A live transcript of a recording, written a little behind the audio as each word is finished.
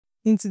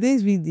In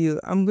today's video,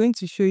 I'm going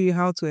to show you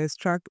how to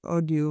extract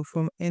audio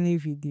from any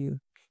video.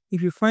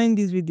 If you find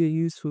this video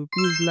useful,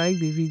 please like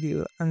the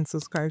video and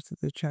subscribe to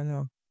the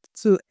channel.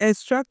 To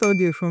extract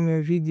audio from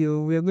your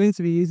video, we are going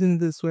to be using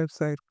this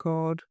website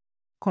called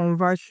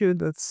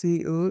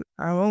convertio.co.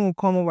 I want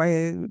to come over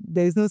here.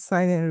 There is no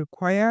sign-in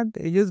required.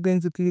 You're just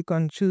going to click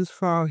on choose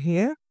file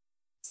here.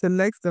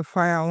 Select the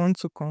file I want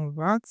to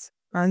convert,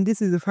 and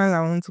this is the file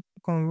I want to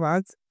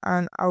convert,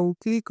 and I will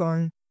click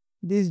on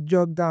this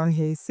drop down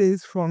here. It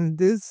says from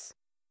this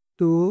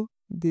to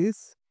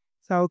this,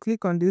 so I'll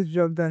click on this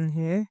drop down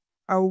here.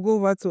 I will go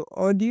over to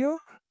audio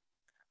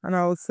and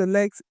I will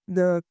select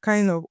the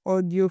kind of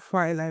audio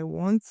file I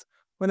want,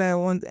 whether I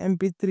want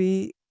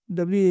MP3,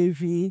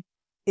 WAV,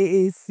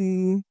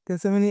 AAC.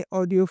 There's so many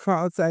audio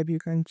file type you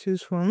can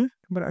choose from,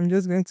 but I'm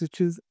just going to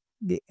choose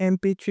the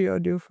MP3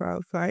 audio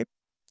file type,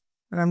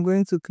 and I'm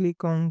going to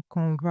click on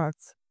convert.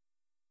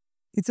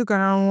 It took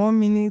around 1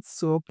 minute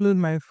to upload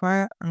my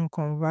file and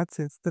convert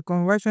it. The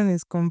conversion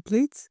is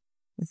complete.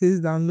 It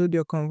says download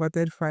your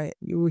converted file.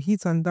 You will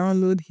hit on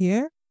download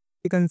here.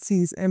 You can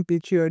see it's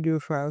MP3 audio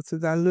file to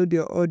download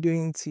your audio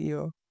into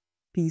your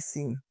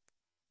PC.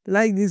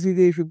 Like this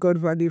video if you got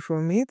value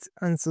from it,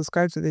 and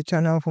subscribe to the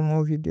channel for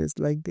more videos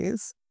like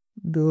this.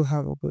 Do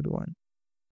have a good one.